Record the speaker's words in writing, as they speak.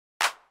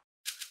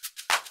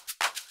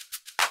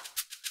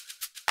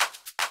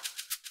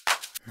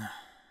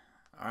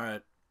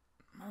Alright,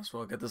 might as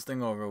well get this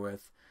thing over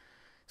with.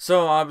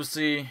 So,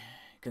 obviously,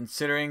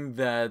 considering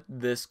that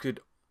this could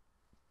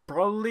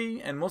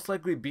probably and most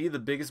likely be the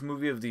biggest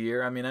movie of the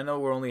year. I mean, I know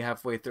we're only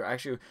halfway through.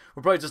 Actually,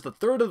 we're probably just a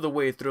third of the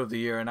way through of the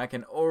year, and I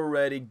can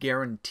already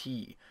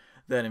guarantee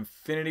that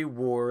Infinity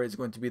War is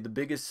going to be the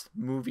biggest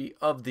movie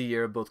of the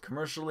year, both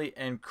commercially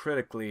and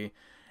critically.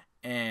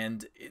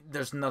 And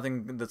there's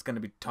nothing that's going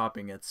to be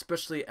topping it,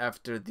 especially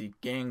after the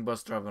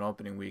gangbuster of an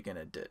opening weekend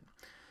it did.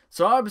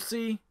 So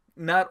obviously,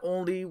 not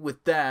only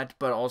with that,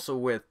 but also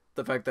with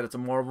the fact that it's a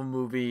Marvel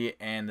movie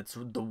and it's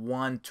the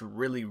one to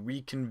really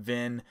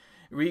reconvene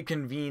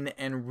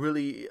and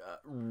really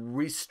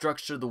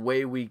restructure the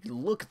way we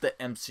look at the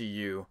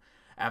MCU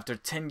after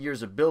 10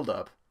 years of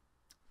build-up,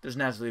 there's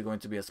naturally going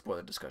to be a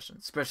spoiler discussion,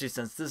 especially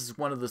since this is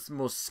one of the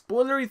most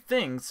spoilery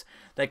things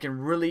that can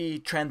really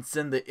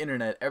transcend the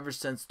internet ever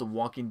since The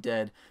Walking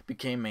Dead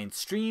became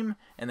mainstream,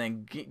 and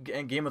then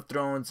Game of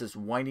Thrones is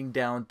winding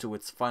down to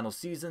its final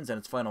seasons and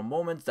its final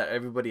moments that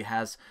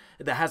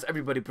has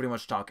everybody pretty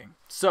much talking.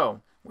 So,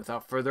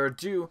 without further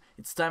ado,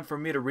 it's time for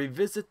me to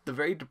revisit the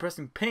very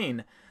depressing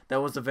pain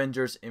that was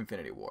Avengers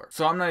Infinity War.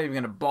 So I'm not even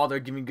going to bother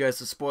giving you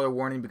guys a spoiler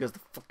warning because the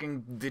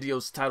fucking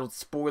video's titled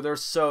spoiler.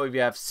 So if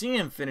you have seen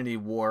Infinity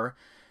War,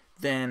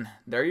 then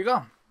there you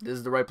go. This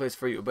is the right place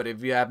for you. But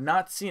if you have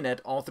not seen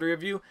it, all three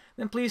of you,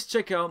 then please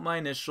check out my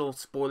initial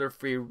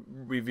spoiler-free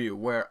review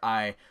where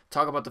I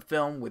talk about the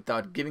film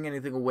without giving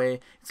anything away.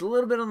 It's a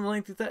little bit on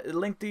the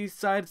lengthy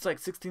side. It's like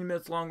 16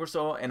 minutes long or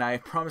so, and I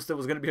promised it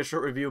was going to be a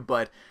short review,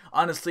 but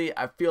honestly,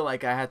 I feel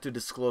like I had to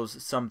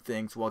disclose some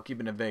things while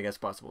keeping it vague as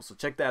possible. So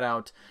check that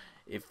out.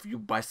 If you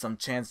by some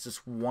chance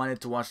just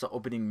wanted to watch the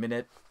opening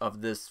minute of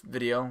this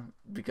video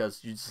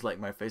because you just like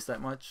my face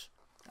that much,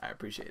 I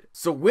appreciate it.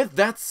 So with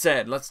that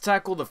said, let's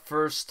tackle the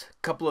first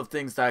couple of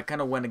things that I kind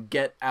of want to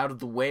get out of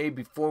the way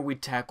before we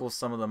tackle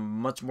some of the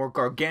much more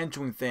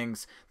gargantuan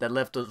things that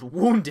left us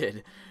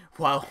wounded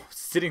while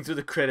sitting through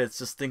the credits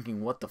just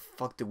thinking, what the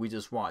fuck did we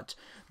just watch?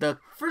 The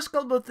first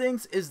couple of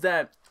things is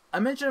that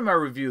I mentioned in my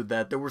review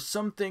that there were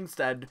some things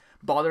that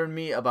bothered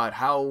me about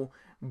how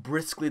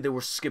briskly they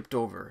were skipped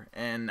over,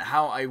 and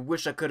how I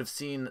wish I could have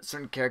seen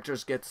certain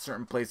characters get to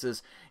certain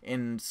places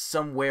in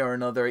some way or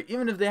another.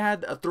 Even if they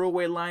had a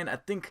throwaway line, I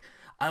think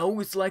I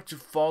always like to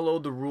follow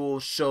the rule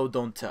show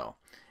don't tell.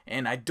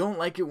 And I don't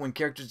like it when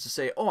characters just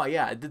say, oh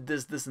yeah, I did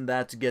this, this, and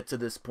that to get to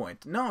this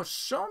point. No,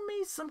 show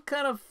me some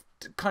kind of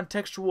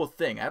contextual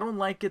thing. I don't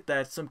like it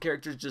that some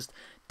characters just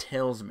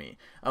tells me.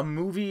 A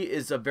movie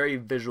is a very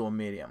visual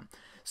medium.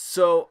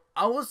 So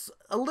I was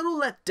a little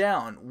let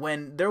down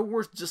when there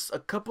were just a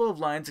couple of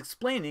lines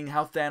explaining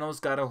how Thanos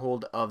got a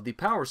hold of the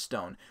Power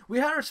Stone. We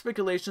had our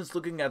speculations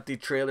looking at the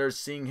trailers,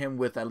 seeing him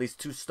with at least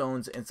 2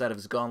 stones inside of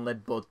his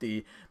gauntlet, both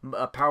the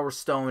Power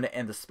Stone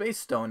and the Space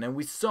Stone, and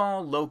we saw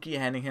Loki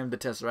handing him the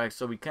Tesseract,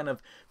 so we kind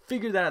of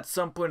figured that at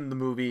some point in the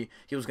movie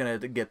he was going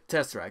to get the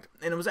Tesseract.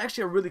 And it was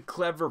actually a really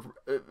clever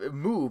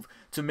move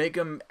to make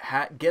him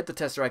get the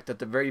Tesseract at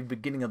the very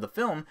beginning of the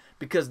film,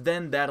 because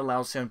then that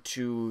allows him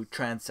to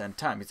transcend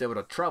time. He's able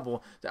to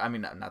travel, I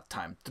mean not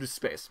time, through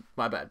space,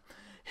 my bad.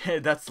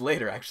 That's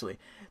later actually.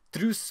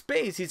 Through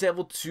space, he's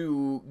able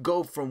to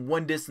go from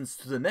one distance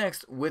to the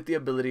next with the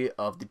ability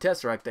of the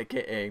Tesseract,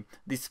 aka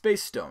the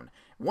Space Stone.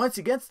 Once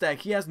he gets that,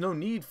 he has no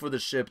need for the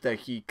ship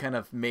that he kind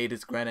of made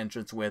his grand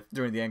entrance with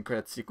during the end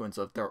credits sequence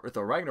of Thor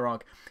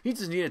Ragnarok. He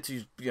just needed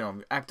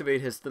to,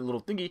 activate his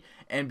little thingy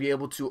and be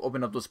able to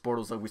open up those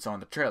portals like we saw in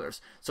the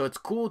trailers. So it's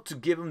cool to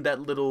give him that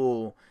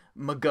little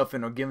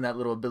MacGuffin, or give him that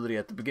little ability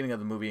at the beginning of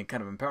the movie and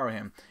kind of empower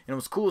him. And it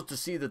was cool to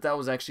see that that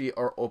was actually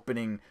our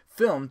opening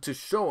film to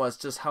show us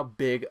just how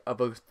big of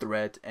a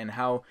threat and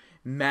how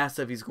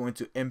massive he's going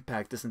to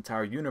impact this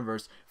entire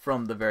universe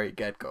from the very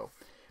get-go.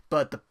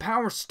 But the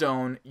Power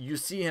Stone, you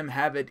see him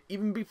have it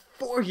even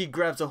before he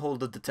grabs a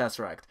hold of the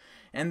Tesseract.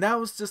 And that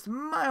was just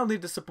mildly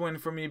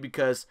disappointing for me,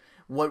 because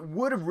what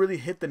would have really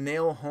hit the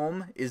nail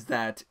home is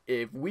that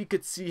if we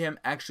could see him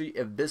actually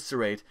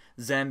eviscerate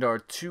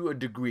Xandar to a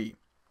degree.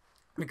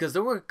 Because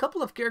there were a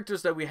couple of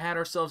characters that we had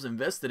ourselves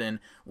invested in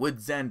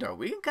with Xandar.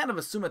 We can kind of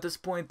assume at this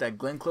point that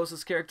Glenn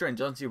Close's character and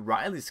John C.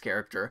 Reilly's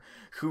character,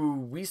 who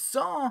we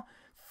saw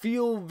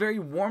feel very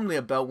warmly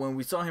about when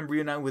we saw him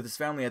reunite with his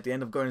family at the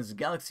end of Guardians of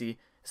the Galaxy,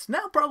 is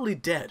now probably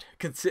dead,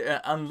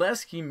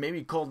 unless he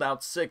maybe called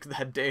out sick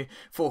that day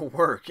for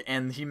work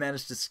and he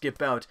managed to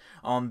skip out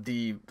on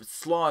the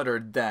slaughter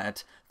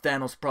that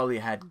Thanos probably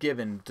had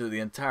given to the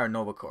entire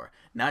Nova Corps.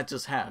 Not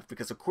just half,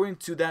 because according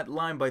to that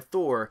line by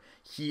Thor,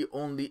 he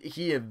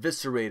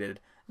eviscerated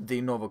the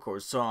Nova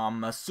Corps. So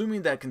I'm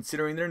assuming that,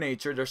 considering their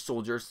nature, they're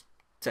soldiers,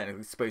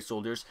 technically space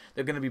soldiers,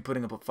 they're going to be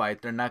putting up a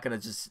fight. They're not going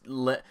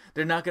to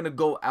they're not going to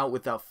go out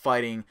without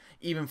fighting,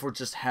 even for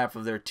just half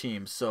of their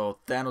team. So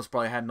Thanos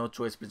probably had no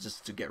choice but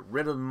just to get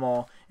rid of them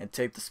all and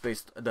take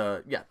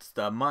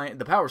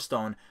the Power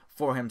Stone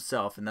for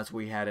himself, and that's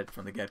where he had it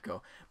from the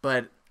get-go.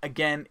 But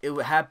again, it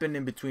happened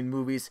in between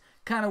movies.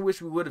 Kind of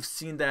wish we would have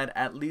seen that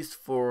at least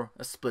for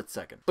a split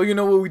second. But you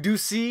know what we do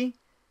see?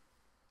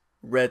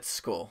 Red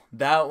Skull.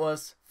 That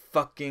was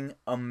fucking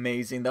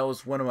amazing. That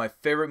was one of my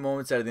favorite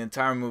moments out of the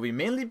entire movie,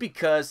 mainly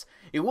because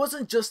it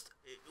wasn't just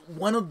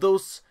one of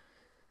those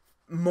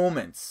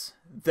moments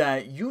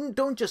that you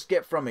don't just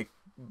get from a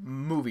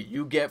movie,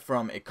 you get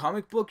from a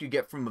comic book, you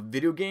get from a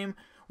video game,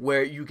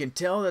 where you can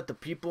tell that the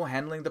people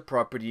handling the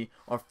property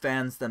are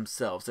fans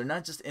themselves. They're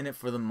not just in it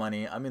for the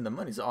money. I mean, the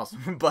money's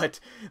awesome,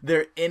 but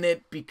they're in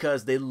it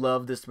because they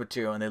love this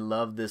material and they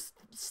love this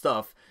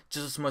stuff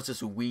just as much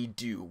as we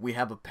do. We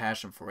have a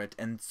passion for it,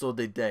 and so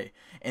did they.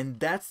 And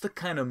that's the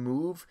kind of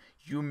move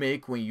you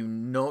make when you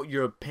know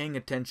you're paying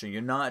attention.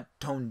 You're not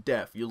tone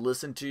deaf. You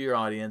listen to your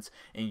audience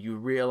and you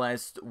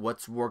realize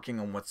what's working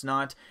and what's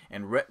not.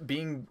 And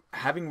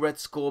having Red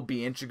Skull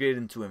be integrated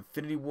into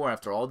Infinity War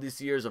after all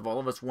these years of all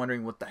of us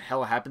wondering what the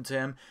hell happened to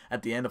him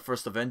at the end of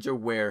First Avenger,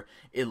 where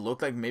it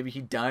looked like maybe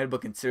he died,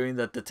 but considering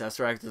that the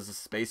Tesseract is a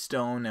space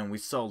stone and we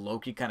saw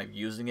Loki kind of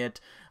using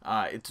it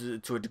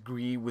to a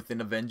degree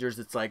within Avengers,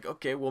 it's like,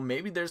 okay, well,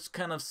 maybe there's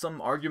kind of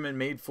some argument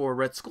made for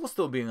Red Skull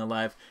still being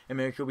alive, and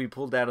maybe he'll be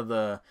pulled out of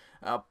the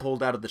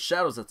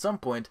shadows at some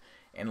point.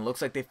 And it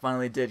looks like they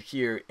finally did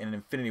here in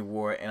Infinity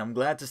War, and I'm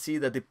glad to see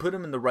that they put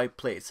him in the right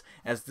place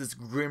as this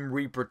Grim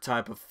Reaper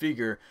type of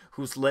figure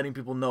who's letting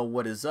people know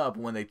what is up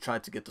when they try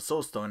to get the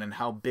Soul Stone and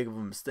how big of a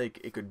mistake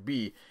it could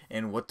be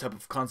and what type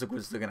of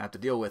consequences they're going to have to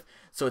deal with.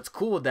 So it's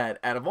cool that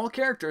out of all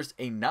characters,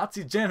 a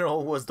Nazi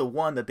general was the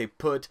one that they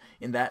put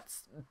in that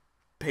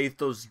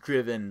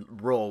pathos-driven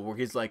role where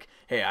he's like,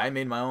 hey, I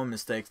made my own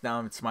mistakes,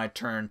 now it's my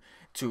turn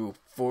to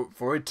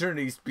for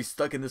eternity be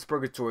stuck in this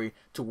purgatory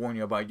to warn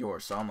you about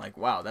yours. So I'm like,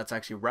 wow, that's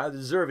actually rather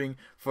deserving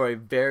for a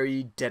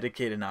very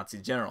dedicated Nazi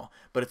general.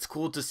 But it's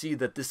cool to see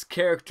that this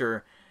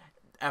character,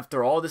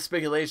 after all this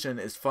speculation,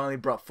 is finally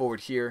brought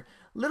forward here.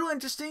 Little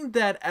interesting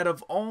that out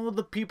of all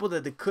the people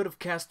that they could have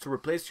cast to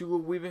replace Hugo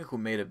Weaving, who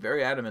made it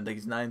very adamant that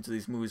he's not into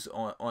these movies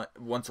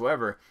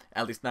whatsoever,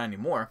 at least not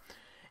anymore,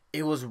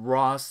 it was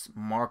Ross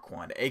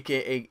Marquand,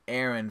 aka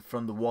Aaron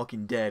from The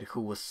Walking Dead, who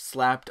was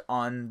slapped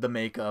on the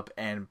makeup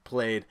and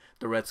played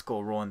the Red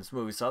Skull role in this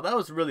movie. So that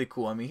was really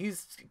cool. I mean,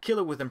 he's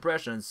killer with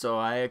impressions, so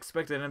I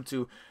expected him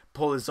to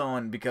pull his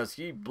own because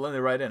he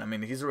blended right in. I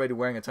mean, he's already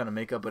wearing a ton of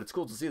makeup, but it's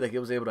cool to see that he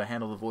was able to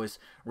handle the voice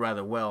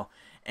rather well.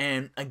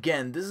 And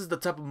again, this is the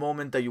type of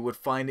moment that you would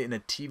find in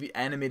a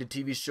animated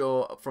TV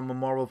show from a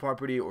Marvel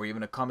property or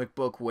even a comic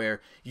book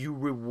where you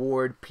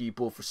reward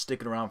people for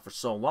sticking around for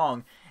so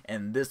long.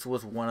 And this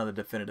was one of the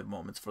definitive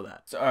moments for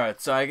that. So,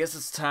 alright, so I guess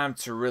it's time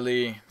to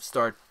really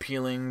start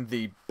peeling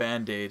the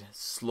band-aid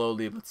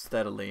slowly but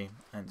steadily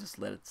and just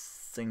let it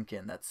sink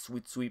in, that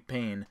sweet, sweet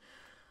pain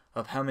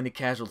of how many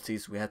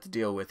casualties we had to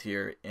deal with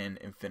here in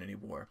Infinity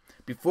War.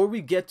 Before we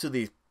get to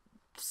the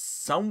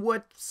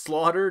somewhat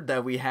slaughter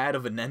that we had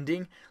of an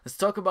ending, let's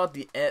talk about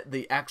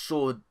the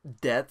actual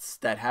deaths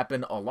that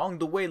happened along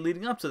the way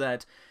leading up to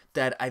that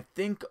I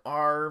think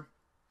are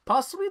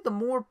possibly the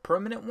more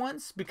permanent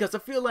ones, because I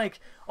feel like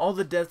all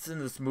the deaths in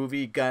this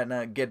movie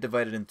get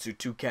divided into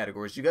two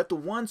categories. You got the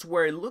ones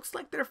where it looks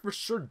like they're for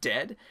sure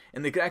dead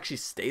and they could actually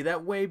stay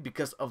that way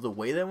because of the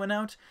way they went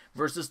out,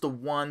 versus the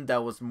one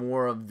that was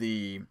more of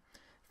the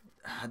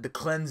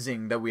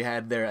cleansing that we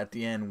had there at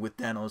the end with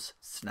Thanos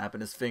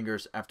snapping his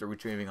fingers after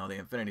retrieving all the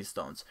Infinity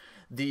Stones.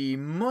 The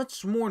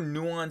much more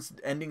nuanced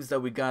endings that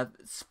we got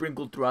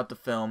sprinkled throughout the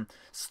film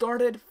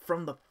started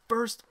from the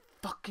first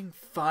fucking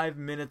 5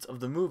 minutes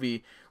of the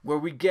movie, where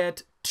we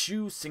get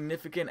two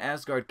significant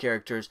Asgard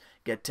characters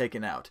get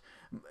taken out.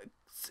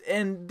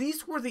 And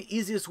these were the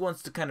easiest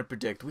ones to kind of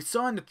predict. We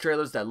saw in the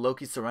trailers that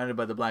Loki's surrounded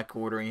by the Black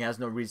Order and he has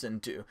no reason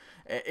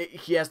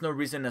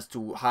as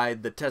to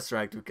hide the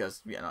Tesseract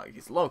because, you know,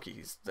 he's Loki,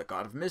 he's the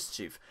god of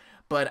mischief.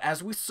 But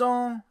as we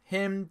saw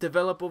him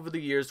develop over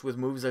the years with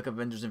movies like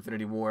Avengers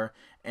Infinity War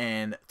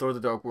and Thor the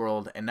Dark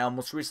World, and now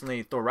most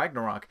recently Thor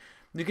Ragnarok,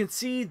 you can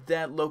see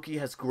that Loki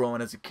has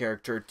grown as a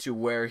character to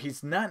where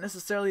he's not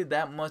necessarily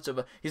that much of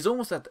a... He's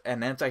almost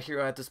an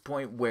anti-hero at this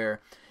point where,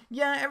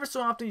 yeah, ever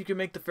so often you can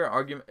make the fair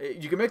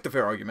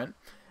argument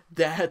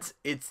that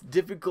it's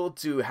difficult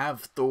to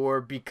have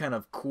Thor be kind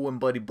of cool and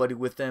buddy-buddy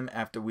with him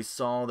after we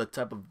saw the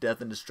type of death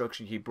and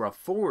destruction he brought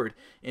forward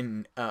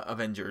in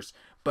Avengers.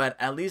 But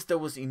at least there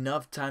was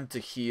enough time to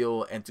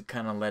heal and to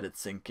kind of let it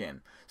sink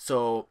in.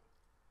 So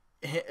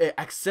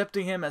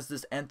accepting him as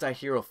this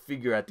anti-hero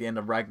figure at the end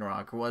of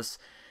Ragnarok was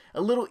a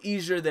little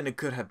easier than it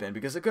could have been,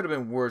 because it could have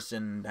been worse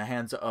in the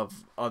hands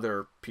of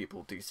other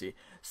people, DC.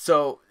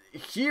 So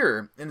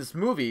here in this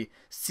movie,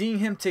 seeing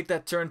him take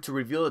that turn to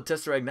reveal the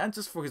Tesseract, not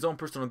just for his own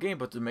personal gain,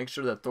 but to make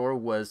sure that Thor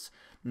was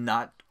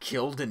not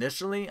killed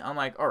initially, I'm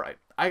like, alright,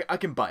 I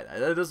can buy that.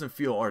 That doesn't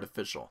feel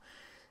artificial.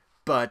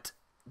 But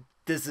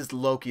this is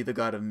Loki, the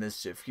god of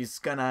mischief. He's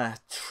gonna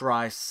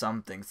try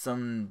something,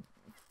 some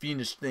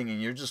fiendish thing,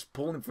 and you're just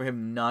pulling for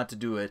him not to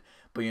do it,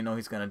 but you know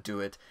he's gonna do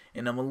it.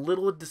 And I'm a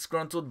little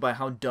disgruntled by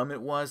how dumb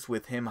it was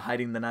with him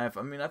hiding the knife.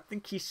 I mean, I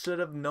think he should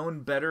have known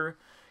better.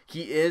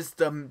 He is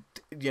the,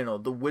 you know,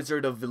 the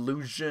wizard of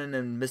illusion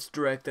and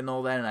misdirect and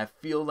all that, and I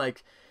feel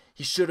like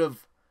he should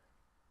have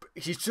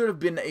he should have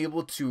been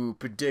able to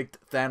predict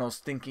Thanos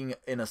thinking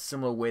in a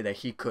similar way that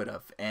he could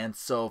have. And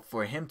so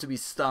for him to be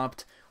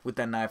stopped with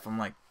that knife, I'm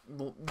like,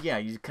 well, yeah,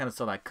 you kind of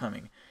saw that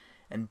coming.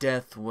 And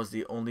death was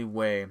the only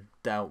way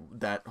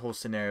that whole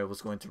scenario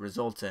was going to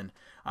result in.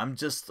 I'm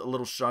just a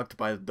little shocked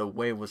by the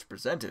way it was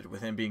presented,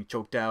 with him being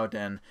choked out.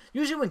 And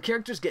usually when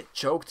characters get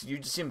choked, you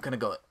just see him kind of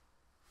go,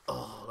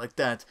 oh, like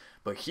that.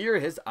 But here,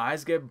 his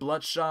eyes get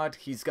bloodshot.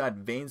 He's got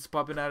veins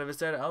popping out of his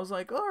head. I was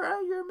like, all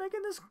right, you're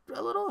making this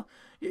a little.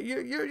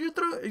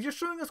 You're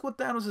showing us what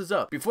Thanos is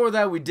up. Before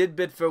that, we did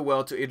bid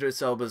farewell to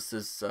Idris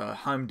Elba's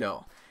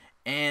Heimdall,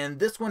 and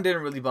this one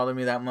didn't really bother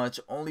me that much,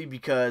 only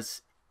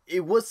because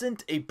it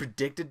wasn't a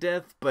predicted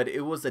death, but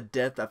it was a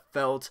death that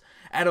felt,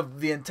 out of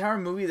the entire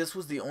movie, this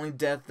was the only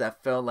death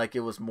that felt like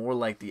it was more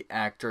like the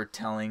actor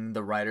telling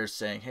the writer,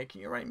 saying, hey,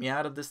 can you write me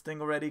out of this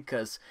thing already?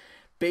 Because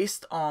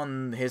based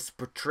on his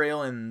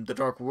portrayal in The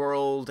Dark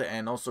World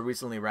and also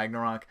recently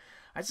Ragnarok,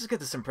 I just get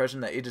this impression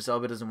that Idris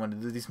Elba doesn't want to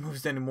do these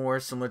movies anymore,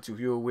 similar to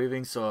Hugo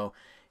Weaving. So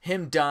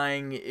him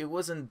dying, it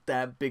wasn't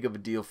that big of a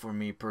deal for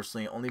me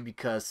personally, only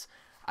because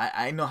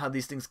I know how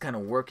these things kind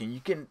of work, and you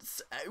can,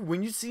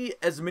 when you see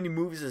as many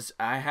movies as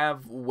I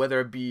have, whether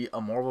it be a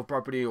Marvel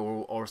property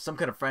or some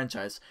kind of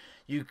franchise,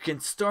 you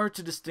can start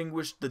to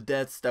distinguish the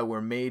deaths that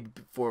were made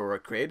for a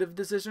creative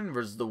decision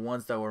versus the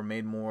ones that were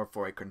made more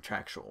for a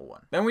contractual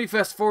one. Then we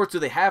fast forward to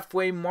the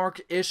halfway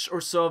mark-ish or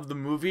so of the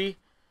movie,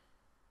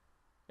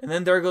 and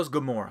then there goes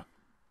Gamora.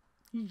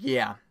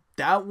 Yeah,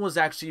 that was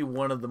actually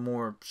one of the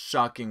more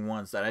shocking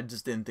ones that I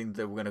just didn't think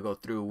they were going to go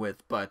through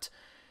with, but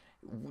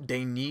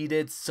they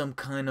needed some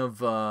kind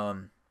of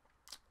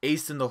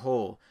ace in the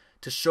hole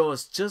to show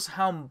us just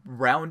how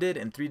rounded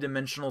and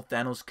three-dimensional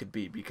Thanos could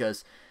be,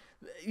 because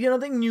you know,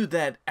 they knew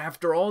that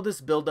after all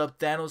this build-up,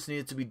 Thanos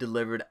needed to be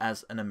delivered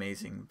as an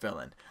amazing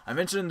villain. I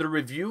mentioned in the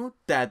review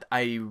that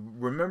I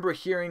remember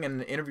hearing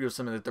in an interview or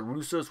something that the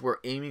Russos were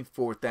aiming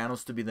for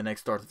Thanos to be the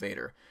next Darth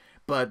Vader.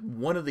 But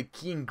one of the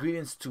key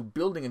ingredients to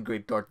building a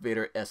great Darth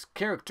Vader-esque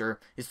character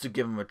is to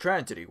give him a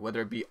tragedy,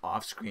 whether it be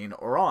off-screen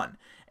or on.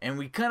 And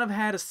we kind of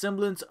had a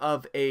semblance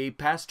of a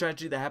past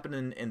tragedy that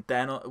happened in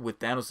Thanos, with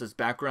Thanos'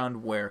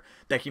 background,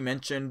 that he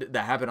mentioned,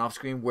 that happened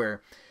off-screen,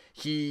 where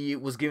he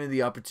was given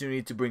the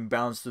opportunity to bring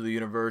balance to the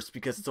universe,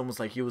 because it's almost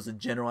like he was a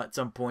general at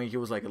some point. He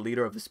was like a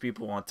leader of his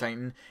people on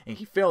Titan, and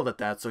he failed at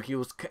that. So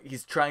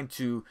he's trying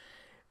to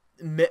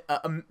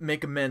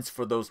make amends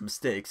for those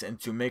mistakes and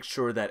to make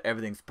sure that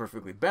everything's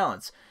perfectly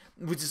balanced,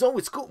 which is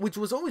always cool. Which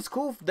was always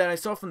cool that I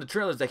saw from the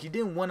trailers, that he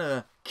didn't want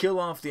to kill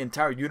off the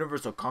entire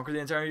universe or conquer the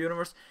entire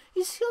universe.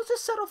 He'll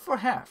just settle for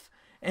half.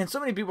 And so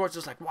many people are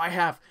just like, why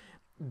half?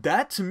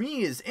 That to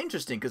me is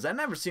interesting, because I've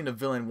never seen a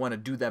villain want to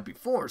do that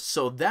before.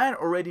 So that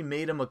already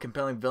made him a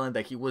compelling villain,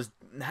 that he was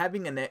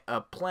having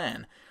a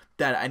plan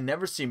that I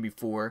never seen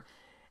before.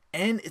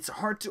 And it's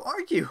hard to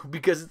argue,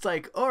 because it's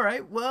like, all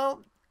right,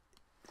 well,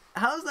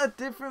 how's that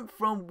different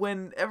from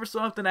when ever so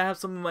often I have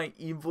some of my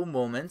evil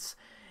moments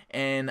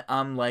and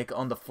I'm like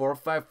on the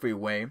 405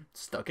 freeway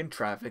stuck in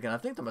traffic, and I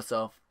think to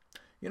myself,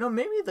 you know,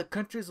 maybe the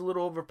country's a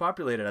little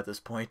overpopulated at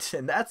this point.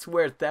 And that's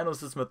where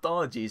Thanos'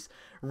 mythologies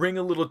ring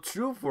a little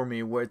true for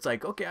me, where it's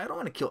like, okay, I don't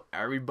want to kill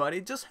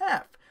everybody, just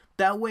half.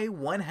 That way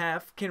one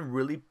half can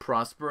really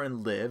prosper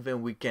and live,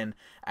 and we can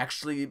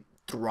actually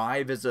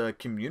thrive as a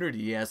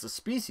community, as a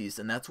species.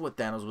 And that's what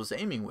Thanos was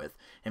aiming with.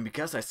 And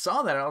because I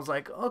saw that, I was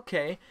like,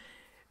 okay.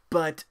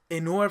 But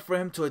in order for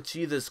him to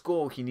achieve this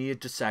goal, he needed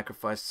to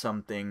sacrifice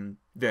something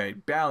very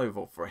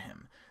valuable for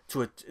him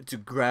to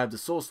grab the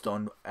Soul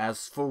Stone,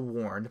 as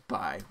forewarned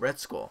by Red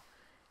Skull,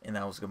 and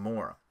that was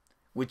Gamora.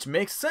 Which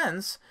makes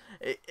sense.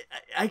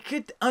 I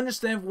could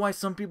understand why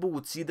some people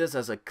would see this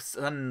as a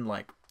sudden,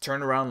 like,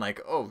 turnaround, like,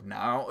 oh,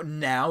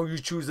 now you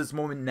choose this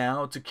moment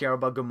now to care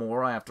about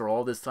Gamora after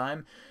all this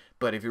time.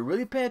 But if you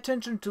really pay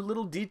attention to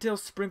little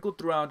details sprinkled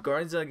throughout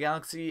Guardians of the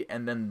Galaxy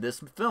and then this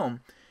film,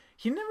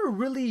 he never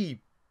really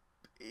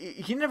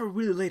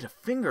laid a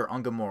finger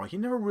on Gamora. He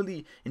never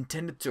really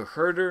intended to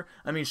hurt her.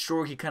 I mean,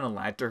 sure, he kind of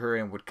lied to her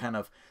and would kind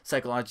of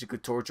psychologically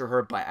torture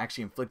her by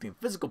actually inflicting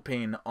physical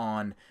pain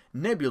on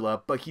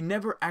Nebula, but he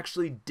never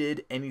actually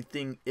did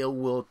anything ill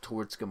will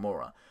towards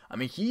Gamora. I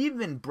mean, he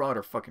even brought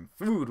her fucking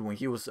food when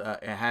he was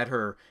had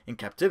her in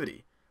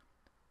captivity.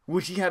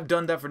 Would he have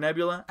done that for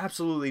Nebula?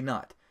 Absolutely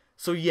not.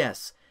 So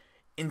yes,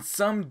 in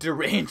some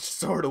deranged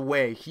sort of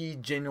way, he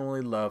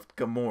genuinely loved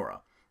Gamora.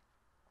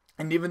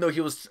 And even though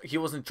he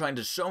wasn't trying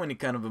to show any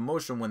kind of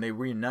emotion when they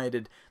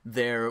reunited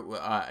there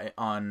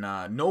on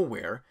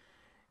Nowhere,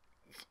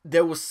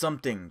 there was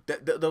something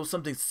there was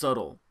something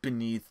subtle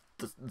beneath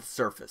the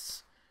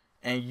surface,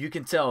 and you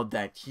can tell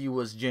that he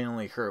was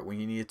genuinely hurt when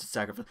he needed to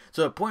sacrifice.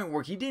 To the point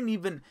where he didn't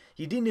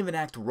even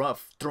act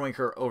rough throwing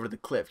her over the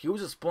cliff. He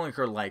was just pulling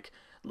her like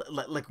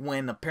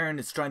when a parent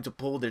is trying to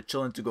pull their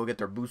children to go get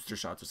their booster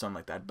shots or something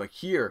like that. But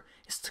here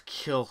is to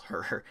kill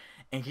her.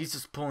 And he's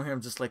just pulling him,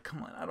 just like,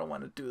 come on, I don't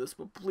want to do this,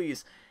 but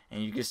please.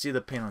 And you can see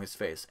the pain on his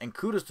face. And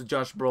kudos to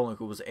Josh Brolin,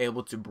 who was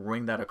able to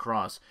bring that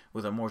across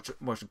with a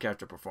motion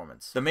capture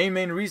performance. The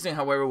main reason,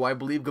 however, why I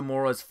believe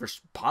Gamora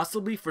is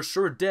possibly for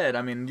sure dead.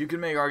 I mean, you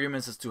can make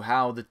arguments as to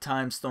how the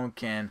Time Stone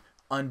can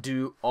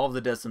undo all of the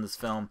deaths in this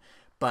film.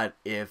 But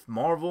if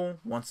Marvel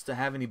wants to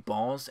have any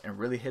balls and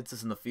really hits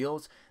us in the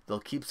fields, they'll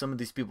keep some of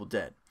these people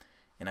dead.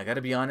 And I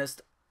gotta be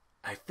honest,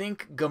 I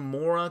think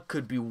Gamora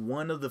could be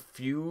one of the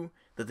few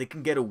that they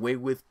can get away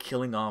with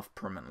killing off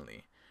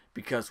permanently.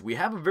 Because we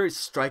have a very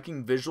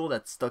striking visual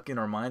that's stuck in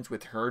our minds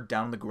with her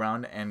down on the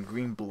ground and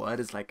green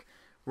blood is like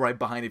right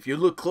behind. If you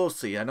look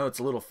closely, I know it's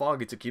a little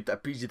foggy to keep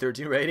that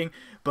PG-13 rating,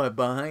 but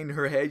behind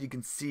her head you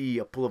can see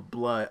a pool of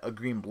blood, a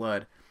green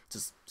blood,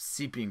 just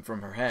seeping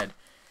from her head.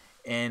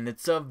 And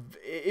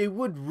it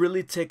would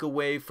really take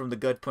away from the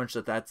gut punch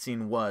that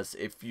scene was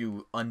if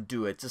you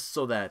undo it, just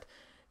so that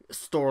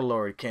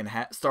Star-Lord can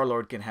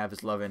have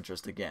his love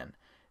interest again.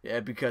 Yeah,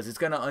 because it's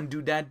going to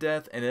undo that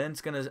death, and then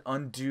it's going to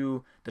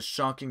undo the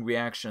shocking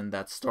reaction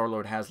that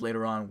Star-Lord has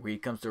later on, where he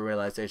comes to the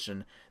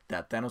realization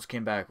that Thanos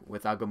came back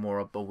without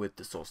Gamora, but with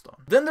the Soul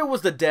Stone. Then there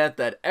was the death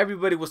that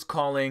everybody was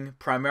calling,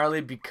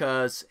 primarily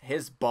because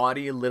his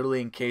body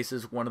literally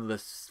encases one of the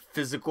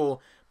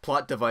physical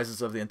plot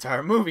devices of the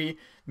entire movie,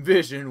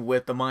 Vision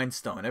with the Mind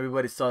Stone.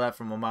 Everybody saw that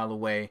from a mile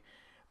away.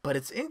 But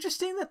it's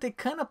interesting that they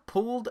kind of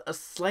pulled a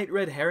slight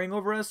red herring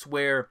over us,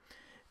 where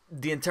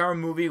the entire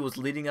movie was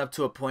leading up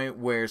to a point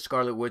where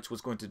Scarlet Witch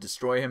was going to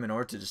destroy him in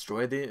order to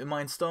destroy the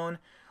Mind Stone,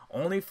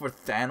 only for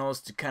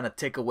Thanos to kind of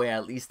take away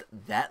at least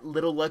that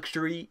little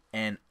luxury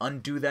and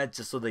undo that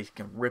just so they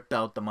can rip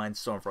out the Mind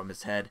Stone from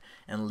his head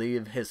and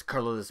leave his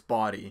colorless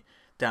body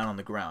down on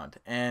the ground.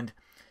 And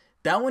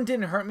that one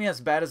didn't hurt me as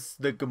bad as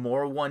the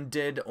Gamora one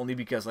did, only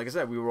because, like I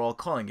said, we were all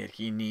calling it.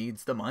 He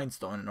needs the Mind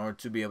Stone in order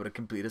to be able to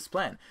complete his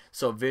plan.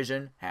 So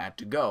Vision had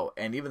to go.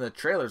 And even the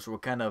trailers were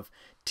kind of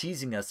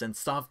teasing us and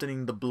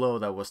softening the blow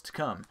that was to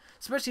come.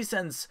 Especially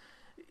since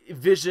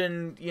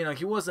Vision,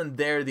 he wasn't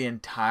there the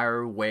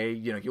entire way.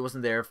 He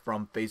wasn't there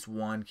from phase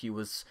 1. He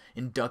was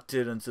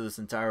inducted into this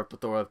entire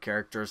plethora of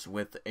characters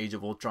with Age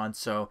of Ultron.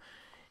 So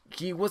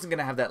he wasn't going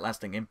to have that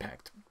lasting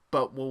impact.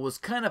 But what was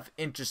kind of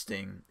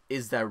interesting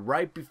is that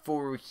right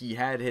before he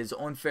had his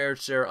own fair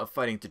share of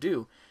fighting to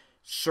do,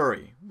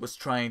 Shuri was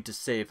trying to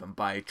save him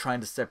by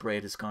trying to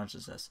separate his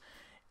consciousness.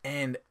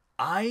 And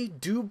I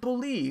do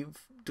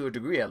believe, to a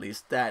degree at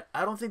least, that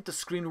I don't think the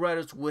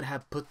screenwriters would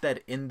have put that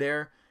in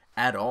there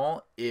at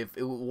all if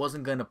it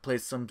wasn't going to play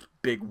some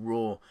big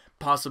role,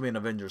 possibly in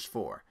Avengers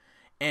 4.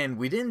 And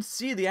we didn't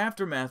see the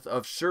aftermath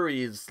of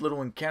Shuri's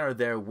little encounter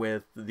there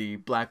with the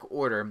Black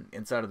Order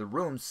inside of the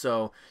room,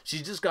 so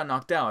she just got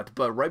knocked out.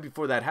 But right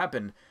before that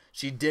happened,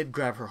 she did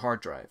grab her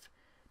hard drive.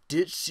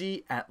 Did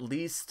she, at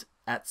least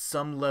at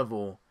some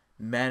level,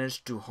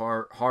 manage to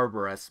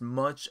harbor as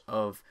much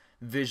of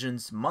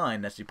Vision's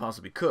mind as she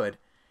possibly could?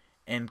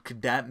 And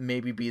could that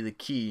maybe be the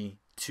key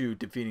to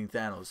defeating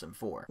Thanos in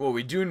 4? What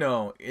we do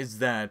know is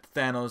that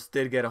Thanos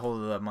did get a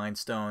hold of the Mind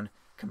Stone,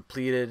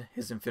 completed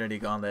his Infinity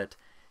Gauntlet,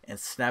 and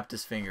snapped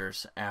his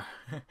fingers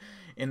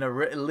in a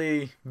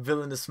really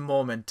villainous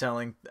moment,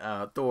 telling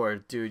Thor,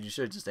 dude, you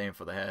should just aim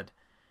for the head.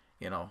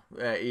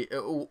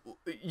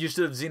 You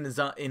should have seen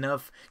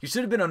enough. You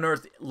should have been on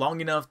Earth long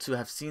enough to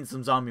have seen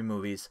some zombie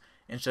movies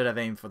and should have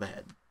aimed for the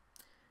head.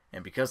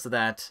 And because of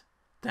that,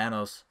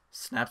 Thanos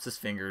snaps his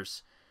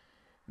fingers,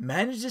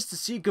 manages to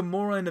see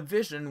Gamora in a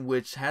vision,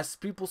 which has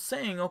people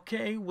saying,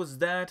 okay, was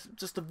that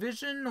just a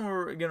vision,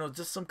 or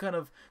just some kind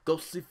of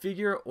ghostly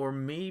figure, or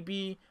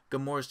maybe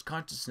Gamora's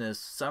consciousness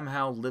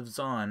somehow lives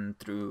on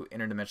through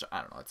interdimensional.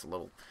 I don't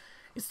know,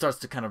 it starts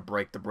to kind of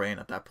break the brain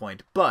at that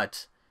point.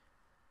 But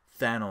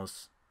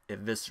Thanos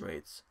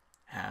eviscerates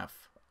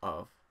half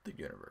of the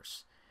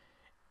universe,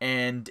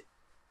 and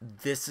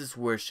this is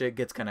where shit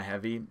gets kind of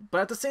heavy,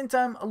 but at the same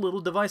time a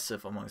little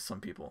divisive among some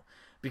people.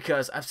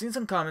 Because I've seen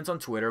some comments on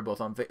Twitter, both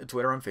on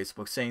Twitter and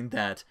Facebook, saying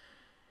that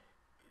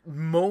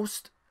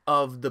most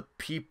of the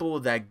people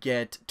that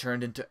get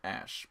turned into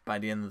ash by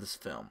the end of this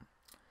film,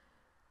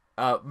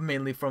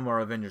 mainly from our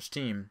Avengers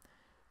team,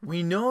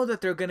 we know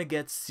that they're going to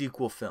get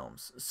sequel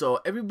films. So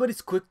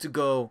everybody's quick to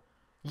go,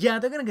 yeah,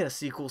 they're going to get a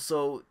sequel,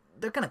 so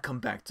they're going to come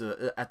back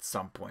to at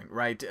some point,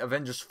 right?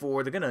 Avengers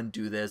 4, they're going to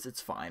undo this, it's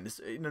fine,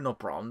 no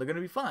problem, they're going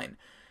to be fine.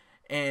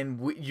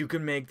 And you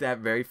can make that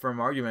very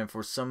firm argument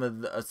for some of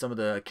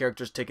the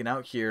characters taken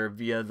out here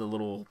via the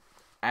little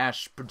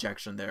ash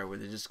projection there, where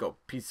they just go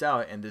peace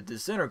out and they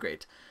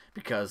disintegrate,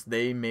 because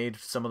they made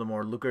some of the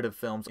more lucrative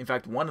films. In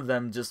fact, one of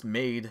them just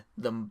made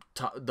the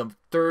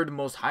third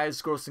most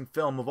highest grossing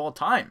film of all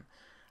time.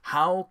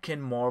 How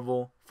can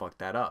Marvel fuck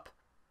that up?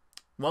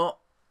 Well,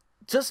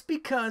 just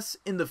because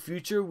in the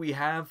future we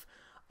have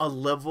a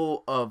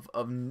level of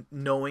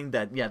knowing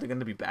that, yeah, they're going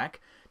to be back,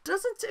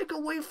 doesn't take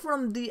away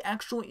from the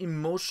actual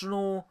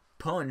emotional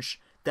punch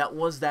that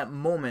was that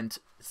moment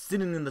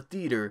sitting in the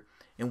theater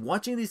and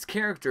watching these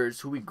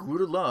characters who we grew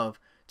to love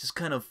just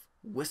kind of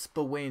wisp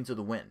away into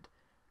the wind.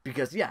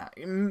 Because, yeah,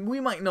 we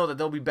might know that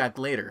they'll be back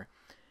later,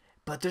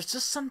 But there's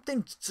just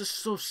something just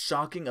so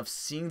shocking of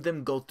seeing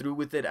them go through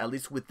with it, at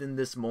least within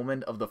this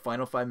moment of the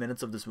final 5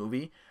 minutes of this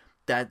movie,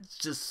 that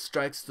just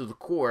strikes to the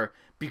core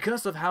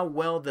because of how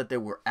well that they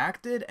were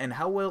acted and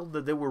how well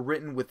that they were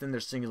written within their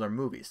singular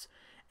movies.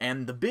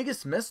 And the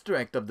biggest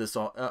misdirect of this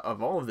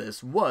of all of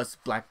this was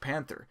Black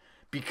Panther,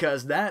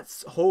 because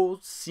that whole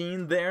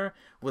scene there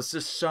was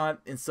just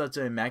shot in such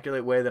an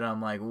immaculate way that I'm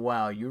like,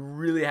 wow, you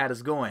really had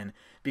us going,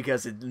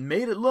 because it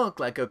made it look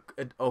like a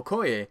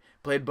Okoye,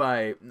 played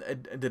by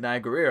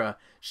Danai Gurira,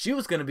 she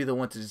was going to be the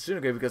one to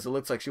disintegrate because it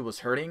looks like she was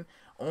hurting,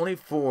 only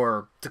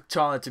for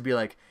T'Challa to be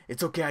like,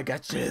 it's okay, I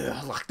got you,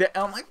 like that.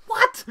 And I'm like,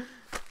 what?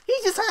 He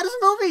just had his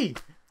movie.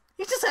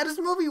 He just had his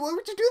movie. Why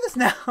would you do this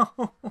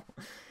now?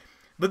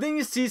 But then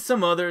you see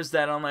some others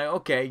that I'm like,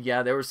 okay,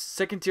 yeah, there were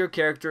second tier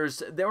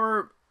characters. There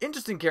were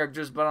interesting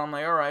characters, but I'm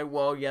like, all right,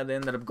 well, yeah, they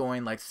ended up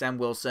going like Sam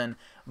Wilson,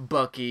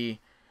 Bucky,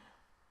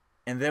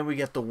 and then we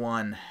get the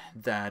one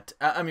that,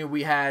 I mean,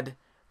 we had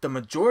the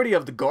majority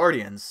of the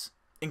Guardians,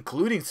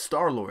 including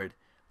Star-Lord,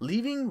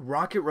 leaving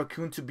Rocket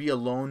Raccoon to be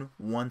alone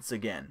once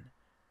again.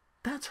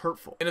 That's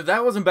hurtful. And if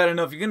that wasn't bad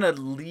enough, you're gonna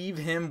leave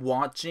him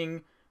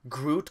watching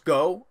Groot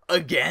go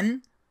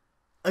again?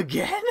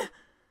 Again?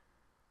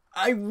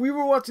 We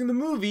were watching the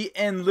movie,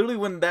 and literally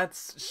when that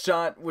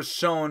shot was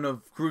shown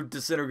of Groot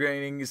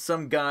disintegrating,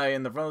 some guy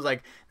in the front was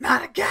like,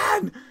 not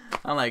again!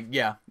 I'm like,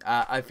 yeah,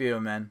 I feel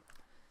it, man.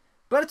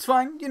 But it's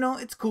fine, you know,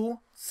 it's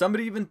cool.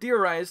 Somebody even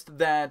theorized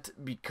that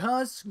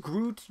because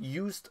Groot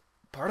used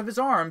part of his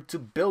arm to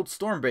build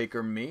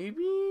Stormbreaker,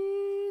 maybe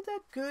that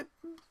could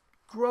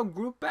grow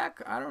Groot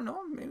back? I don't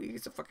know, maybe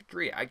he's a fucking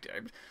tree. I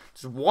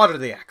just water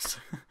the axe.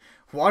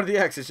 Water the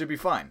axe, it should be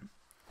fine.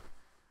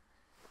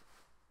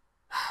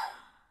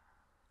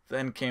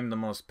 Then came the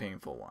most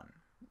painful one.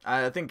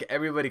 I think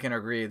everybody can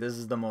agree this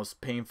is the most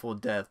painful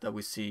death that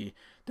we see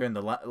during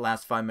the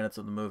last 5 minutes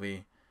of the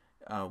movie,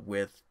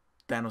 with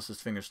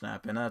Thanos' finger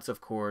snap. And that's, of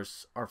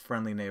course, our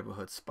friendly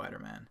neighborhood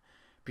Spider-Man.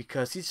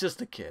 Because he's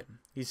just a kid.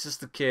 He's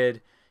just a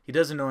kid. He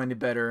doesn't know any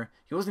better.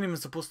 He wasn't even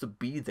supposed to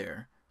be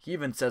there. He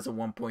even says at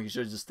one point he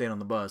should have just stayed on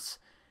the bus.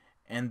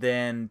 And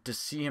then to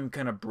see him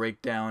kind of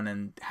break down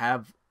and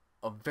have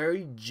a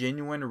very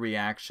genuine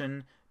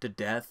reaction to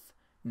death,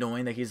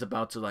 knowing that he's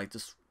about to like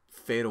just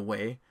fade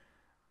away,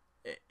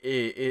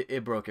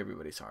 it broke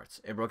everybody's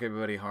hearts. It broke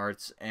everybody's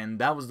hearts, and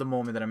that was the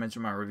moment that I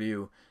mentioned in my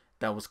review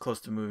that was close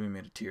to moving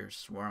me to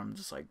tears, where I'm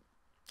just like,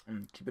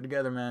 keep it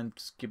together, man,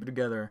 just keep it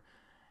together.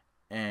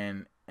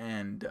 And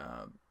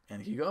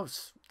he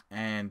goes,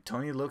 and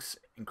Tony looks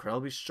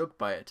incredibly shook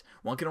by it.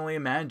 One can only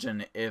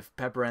imagine if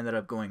Pepper ended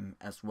up going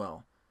as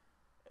well,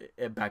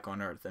 back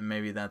on Earth, and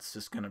maybe that's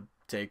just gonna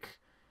take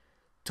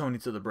Tony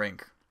to the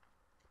brink.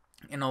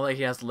 And all that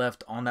he has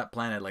left on that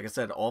planet, like I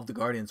said, all of the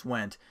Guardians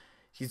went.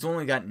 He's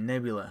only got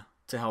Nebula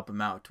to help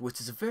him out,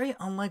 which is a very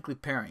unlikely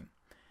pairing.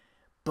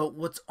 But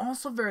what's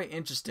also very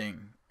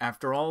interesting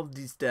after all of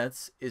these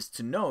deaths is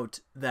to note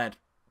that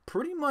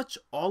pretty much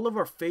all of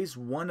our Phase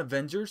 1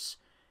 Avengers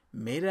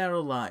made it out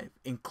alive,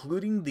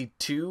 including the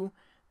two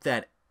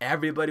that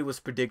everybody was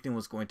predicting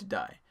was going to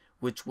die,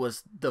 which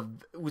was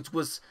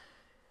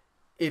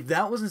if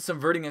that wasn't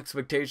subverting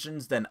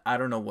expectations, then I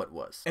don't know what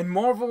was. And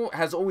Marvel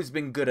has always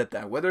been good at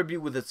that, whether it be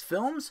with its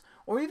films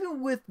or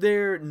even with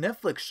their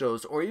Netflix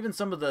shows or even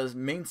some of the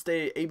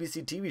mainstay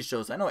ABC TV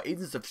shows. I know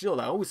Agents of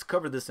S.H.I.E.L.D., I always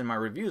cover this in my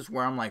reviews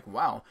where I'm like,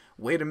 wow,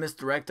 way to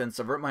misdirect and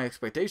subvert my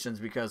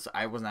expectations because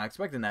I was not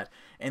expecting that.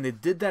 And they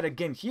did that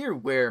again here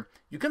where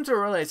you come to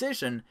a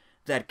realization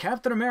that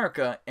Captain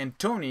America and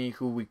Tony,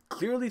 who we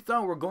clearly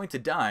thought were going to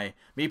die,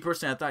 me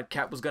personally, I thought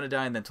Cap was going to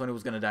die and then Tony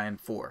was going to die in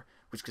 4,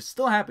 which could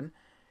still happen.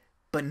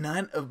 But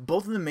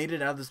both of them made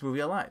it out of this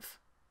movie alive.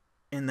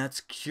 And that's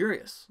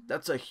curious.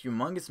 That's a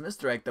humongous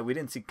misdirect that we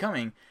didn't see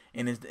coming.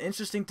 And it's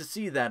interesting to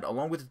see that,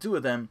 along with the two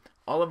of them,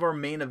 all of our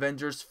main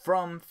Avengers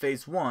from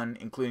Phase 1,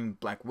 including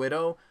Black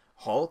Widow,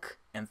 Hulk,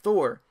 and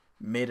Thor,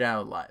 made it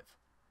out alive.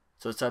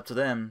 So it's up to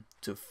them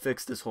to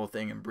fix this whole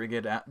thing and bring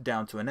it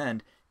down to an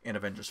end in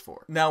Avengers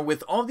 4. Now,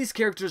 with all these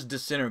characters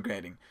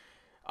disintegrating,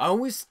 I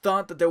always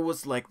thought that there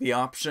was like the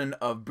option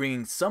of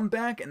bringing some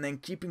back and then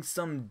keeping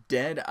some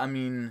dead. I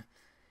mean,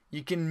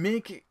 you can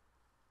make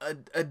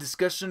a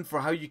discussion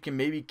for how you can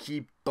maybe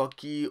keep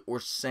Bucky or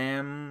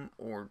Sam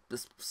or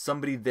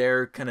somebody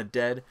there kind of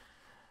dead.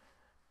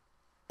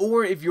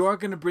 Or if you are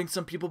going to bring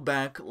some people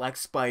back like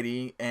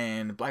Spidey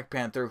and Black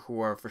Panther, who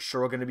are for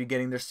sure going to be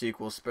getting their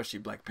sequels, especially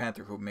Black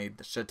Panther, who made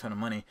a shit ton of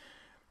money,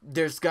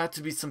 there's got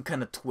to be some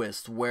kind of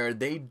twist where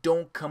they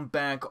don't come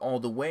back all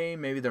the way.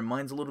 Maybe their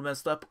mind's a little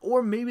messed up,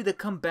 or maybe they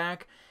come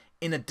back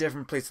in a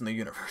different place in the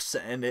universe,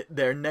 and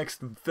their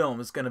next film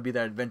is going to be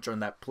their adventure in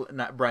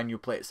that brand new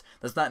place.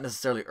 That's not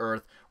necessarily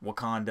Earth,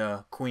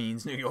 Wakanda,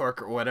 Queens, New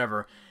York, or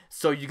whatever.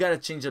 So you got to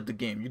change up the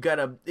game. You got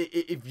to,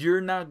 if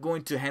you're not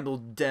going to handle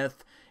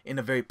death in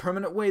a very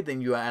permanent way,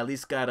 then you at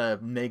least got to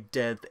make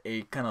death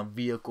a kind of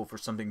vehicle for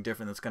something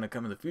different that's going to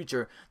come in the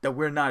future that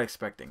we're not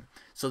expecting.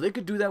 So they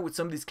could do that with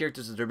some of these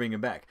characters that they're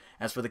bringing back.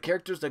 As for the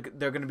characters that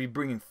they're going to be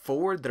bringing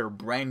forward that are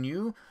brand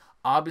new,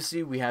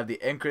 Obviously, we have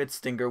the end credit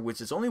stinger,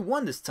 which is only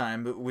one this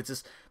time, which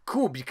is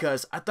cool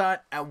because I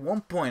thought at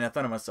one point, I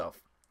thought to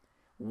myself,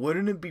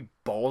 wouldn't it be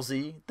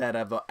ballsy that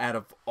out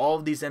of all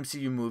of these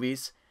MCU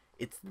movies,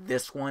 it's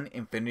this one,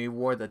 Infinity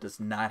War, that does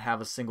not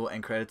have a single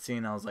end credit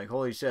scene? I was like,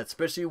 holy shit,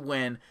 especially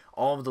when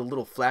all of the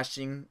little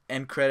flashing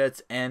end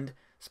credits end,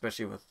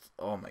 especially with,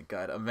 oh my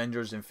god,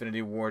 Avengers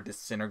Infinity War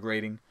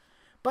disintegrating.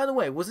 By the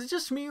way, was it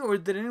just me, or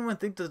did anyone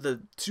think that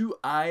the two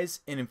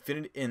eyes in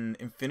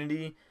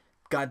Infinity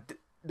got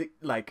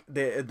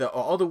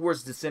all the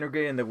words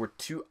disintegrated and there were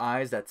two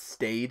eyes that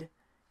stayed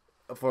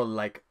for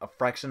like a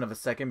fraction of a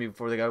second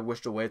before they got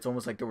wished away? It's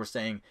almost like they were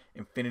saying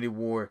Infinity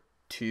War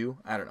 2.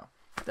 I don't know.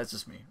 That's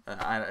just me.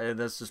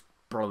 That's just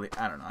probably,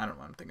 I don't know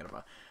what I'm thinking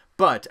about.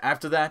 But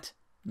after that,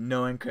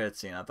 no end credit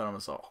scene. I thought to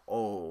myself,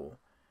 oh,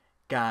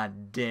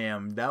 god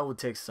damn, that would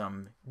take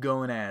some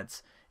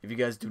gonads if you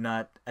guys do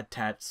not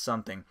attach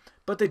something.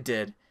 But they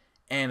did.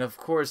 And of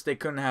course, they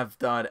couldn't have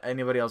thought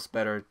anybody else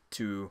better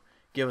to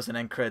give us an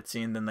end credit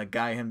scene than the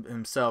guy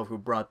himself who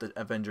brought the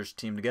Avengers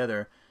team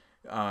together.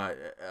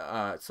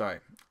 Sorry,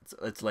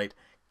 it's late.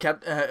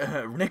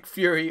 Nick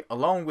Fury,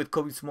 along with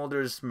Kobe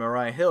Smulders'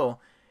 Mariah Hill,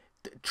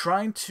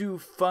 trying to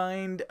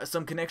find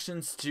some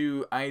connections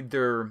to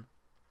either...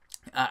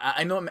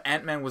 I know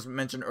Ant-Man was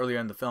mentioned earlier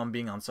in the film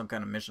being on some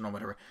kind of mission or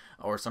whatever,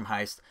 or some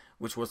heist,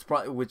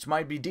 which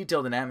might be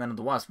detailed in Ant-Man and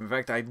the Wasp. In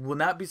fact, I will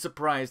not be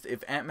surprised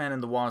if Ant-Man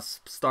and the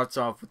Wasp starts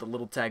off with a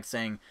little tag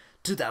saying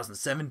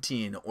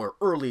 2017 or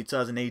early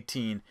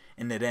 2018,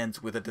 and it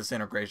ends with a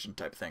disintegration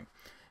type thing.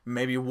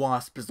 Maybe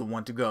Wasp is the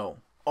one to go.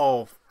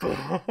 Oh,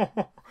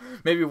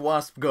 maybe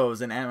Wasp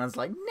goes and Ant-Man's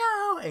like,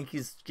 no, and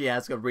he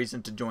has a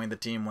reason to join the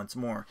team once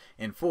more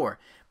in 4.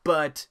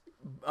 But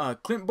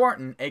Clint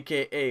Barton,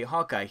 aka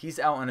Hawkeye, he's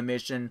out on a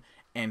mission,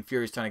 and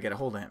Fury's trying to get a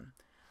hold of him.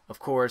 Of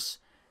course,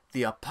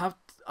 the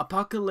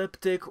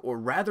apocalyptic, or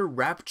rather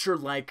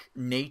rapture-like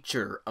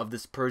nature of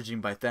this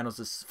purging by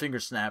Thanos' finger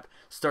snap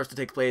starts to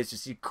take place. You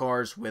see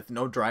cars with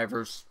no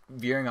drivers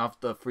veering off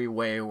the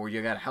freeway, or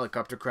you got a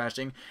helicopter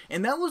crashing.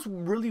 And that was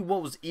really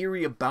what was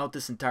eerie about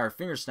this entire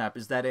finger snap,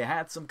 is that it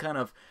had some kind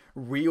of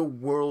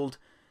real-world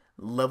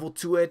level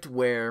to it,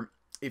 where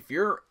if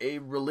you're a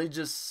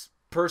religious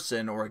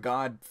person or a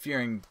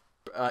God-fearing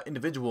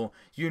individual,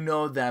 you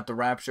know that the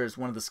rapture is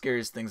one of the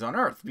scariest things on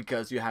earth,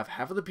 because you have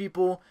half of the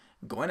people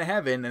going to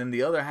heaven and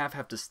the other half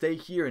have to stay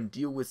here and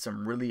deal with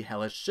some really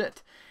hellish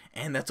shit.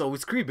 And that's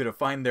always creepy to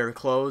find their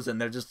clothes and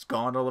they're just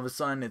gone all of a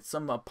sudden. It's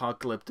some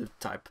apocalyptic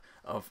type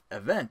of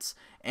events,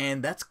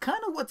 and that's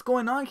kind of what's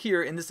going on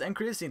here in this end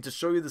credit scene, to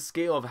show you the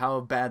scale of how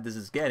bad this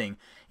is getting,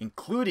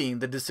 including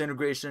the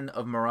disintegration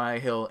of Mariah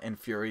Hill and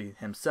Fury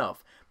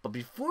himself. But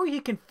before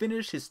he can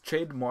finish his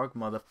trademark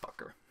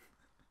motherfucker,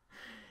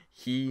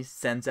 he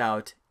sends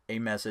out a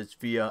message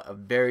via a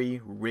very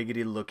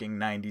riggedy looking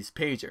 90s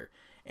pager.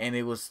 And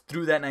it was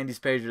through that 90s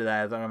pager that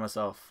I thought to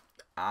myself,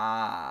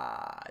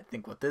 I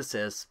think what this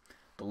is,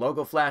 the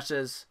logo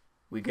flashes,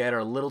 we get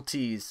our little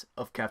tease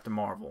of Captain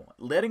Marvel,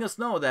 letting us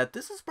know that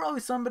this is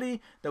probably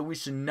somebody that we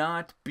should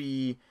not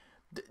be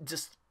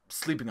just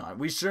sleeping on.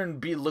 We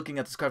shouldn't be looking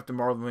at this Captain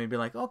Marvel movie and be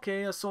like,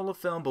 okay, a solo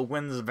film, but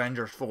when's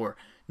Avengers 4?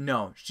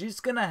 No, she's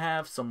gonna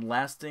have some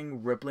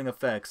lasting, rippling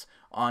effects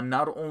on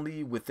not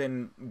only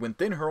within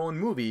her own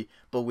movie,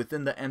 but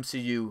within the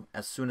MCU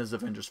as soon as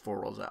Avengers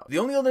 4 rolls out. The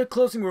only other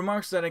closing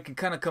remarks that I can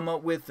kind of come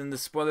up with in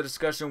this spoiler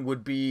discussion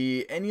would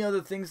be any other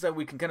things that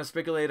we can kind of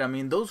speculate. I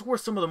mean, those were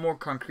some of the more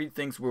concrete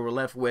things we were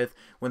left with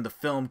when the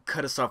film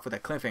cut us off with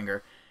that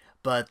cliffhanger.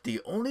 But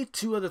the only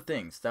two other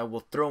things that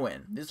we'll throw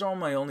in, these are all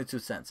my only 2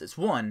 cents, is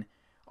one,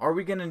 are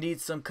we going to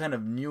need some kind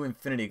of new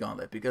Infinity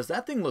Gauntlet? Because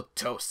that thing looked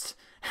toast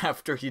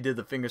after he did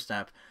the finger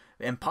snap.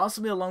 And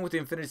possibly along with the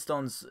Infinity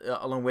Stones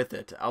along with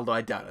it. Although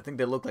I doubt it. I think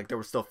they looked like they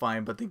were still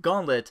fine. But the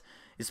Gauntlet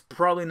is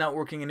probably not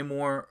working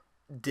anymore.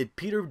 Did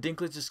Peter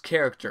Dinklage's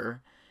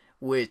character,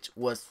 which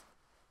was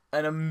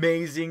an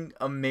amazing,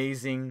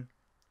 amazing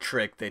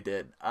trick they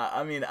did.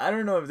 I mean, I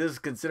don't know if this is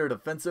considered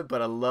offensive,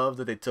 but I love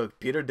that they took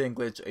Peter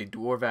Dinklage, a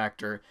dwarf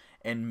actor,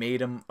 and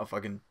made him a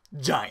fucking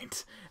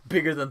giant,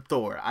 bigger than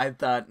Thor. I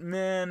thought,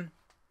 man,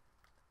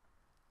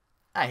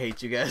 I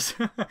hate you guys.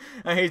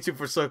 I hate you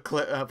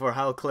for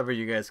how clever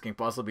you guys can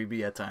possibly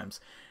be at times.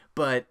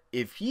 But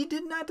if he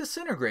did not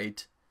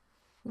disintegrate,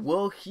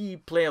 will he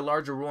play a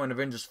larger role in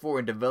Avengers 4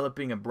 in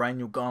developing a brand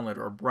new gauntlet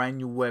or a brand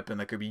new weapon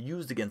that could be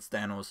used against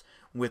Thanos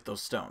with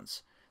those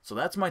stones? So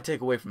that's my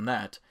takeaway from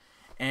that.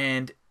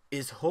 And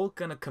is Hulk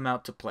gonna come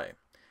out to play?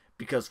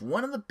 Because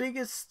one of the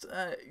biggest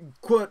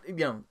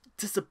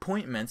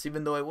disappointments,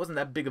 even though it wasn't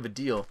that big of a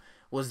deal,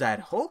 was that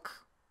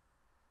Hulk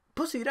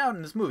pussied out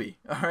in this movie.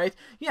 All right,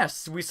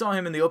 yes, we saw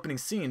him in the opening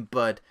scene,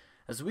 but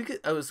as we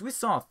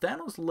saw,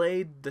 Thanos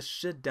laid the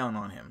shit down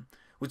on him,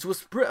 which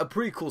was a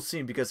pretty cool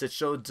scene because it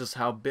showed just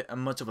how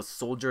much of a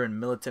soldier and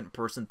militant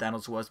person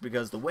Thanos was.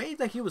 Because the way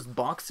that he was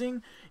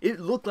boxing, it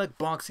looked like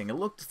boxing. It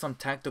looked some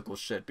tactical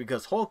shit.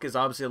 Because Hulk is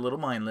obviously a little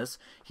mindless.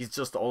 He's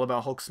just all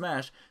about Hulk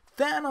smash.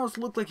 Thanos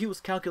looked like he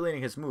was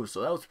calculating his moves, so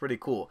that was pretty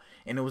cool.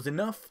 And it was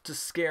enough to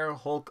scare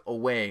Hulk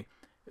away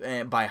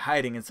by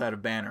hiding inside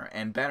of Banner,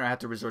 and Banner had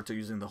to resort to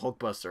using the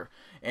Hulkbuster.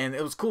 And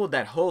it was cool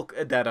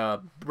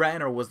that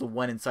Banner was the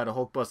one inside of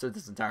Hulkbuster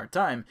this entire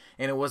time,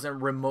 and it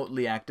wasn't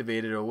remotely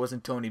activated, or it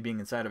wasn't Tony being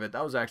inside of it.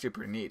 That was actually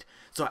pretty neat.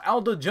 So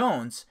Aldo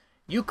Jones,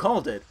 you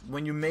called it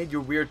when you made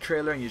your weird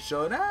trailer and you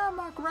showed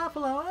Mark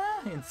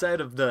Ruffalo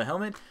inside of the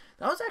helmet.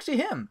 That was actually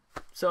him.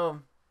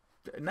 So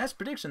nice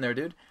prediction there,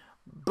 dude.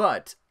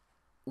 But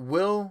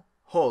will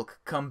Hulk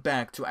come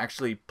back to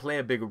actually play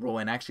a bigger role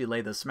and actually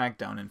lay the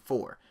smackdown in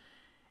 4?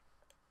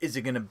 Is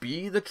it going to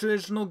be the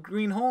traditional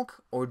Green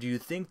Hulk? Or do you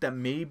think that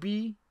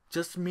maybe,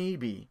 just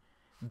maybe,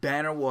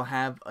 Banner will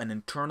have an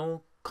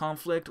internal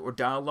conflict or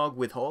dialogue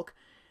with Hulk?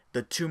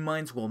 The two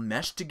minds will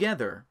mesh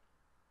together,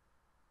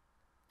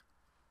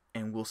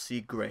 and we'll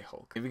see Grey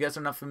Hulk. If you guys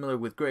are not familiar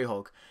with Grey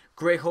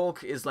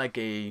Hulk is like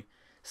a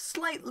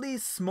slightly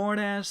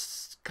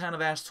smartass, kind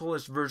of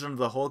asshole-ish version of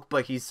the Hulk,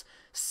 but he's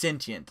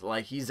sentient.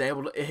 Like he's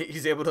able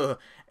to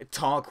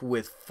talk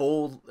with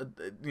full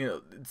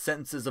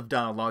sentences of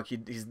dialogue. He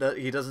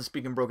doesn't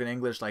speak in broken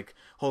English like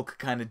Hulk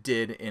kind of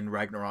did in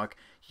Ragnarok.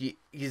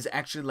 He's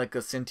actually like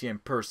a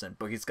sentient person,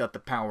 but he's got the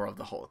power of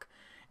the Hulk.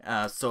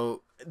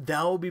 So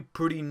that will be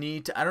pretty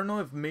neat. I don't know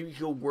if maybe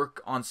he'll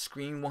work on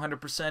screen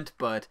 100%,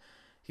 but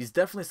he's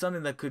definitely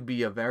something that could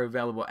be a very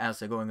valuable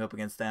asset going up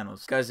against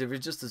Thanos. Guys, if you're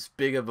just as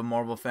big of a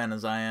Marvel fan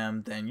as I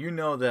am, then you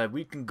know that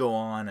we can go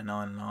on and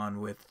on and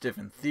on with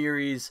different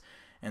theories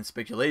and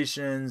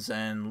speculations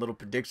and little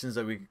predictions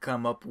that we could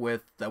come up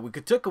with that we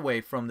could take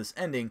away from this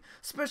ending,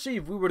 especially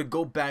if we were to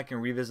go back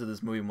and revisit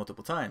this movie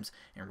multiple times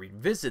and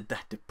revisit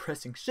that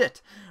depressing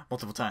shit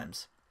multiple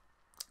times.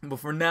 But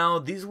for now,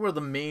 these were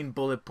the main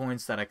bullet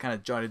points that I kind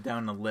of jotted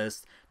down on the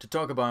list to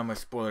talk about in my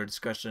spoiler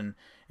discussion.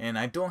 And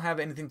I don't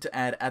have anything to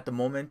add at the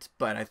moment,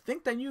 but I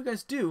think that you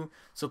guys do.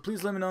 So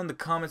please let me know in the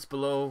comments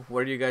below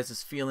what are your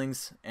guys'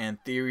 feelings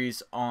and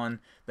theories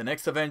on the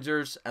next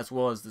Avengers, as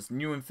well as this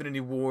new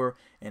Infinity War,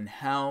 and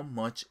how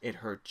much it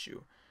hurt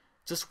you.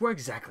 Just where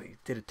exactly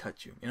did it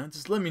touch you?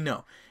 Just let me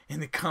know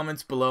in the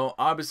comments below.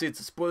 Obviously, it's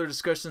a spoiler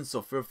discussion,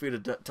 so feel free to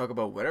talk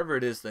about whatever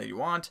it is that you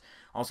want.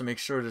 Also, make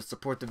sure to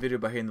support the video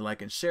by hitting the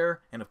like and share.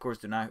 And, of course,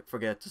 do not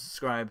forget to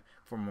subscribe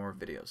for more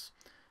videos.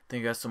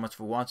 Thank you guys so much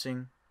for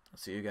watching. I'll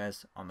see you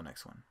guys on the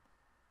next one.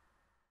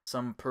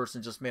 Some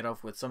person just made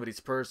off with somebody's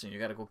purse and you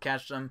gotta go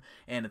catch them,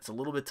 and it's a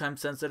little bit time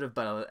sensitive,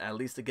 but at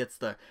least it gets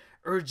the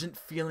urgent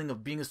feeling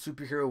of being a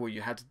superhero where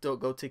you have to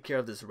go take care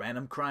of this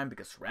random crime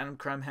because random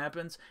crime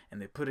happens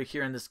and they put it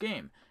here in this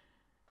game.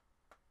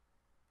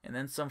 And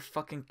then some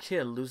fucking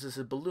kid loses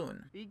his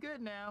balloon. Be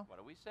good now. What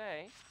do we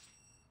say?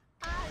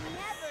 I'll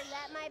never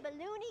let my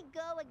balloony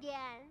go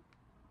again.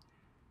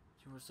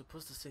 You were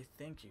supposed to say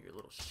thank you, you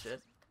little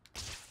shit.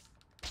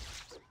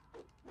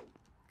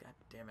 God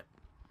damn it.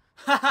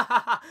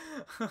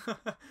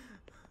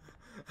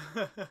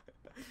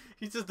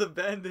 He just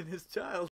abandoned his child.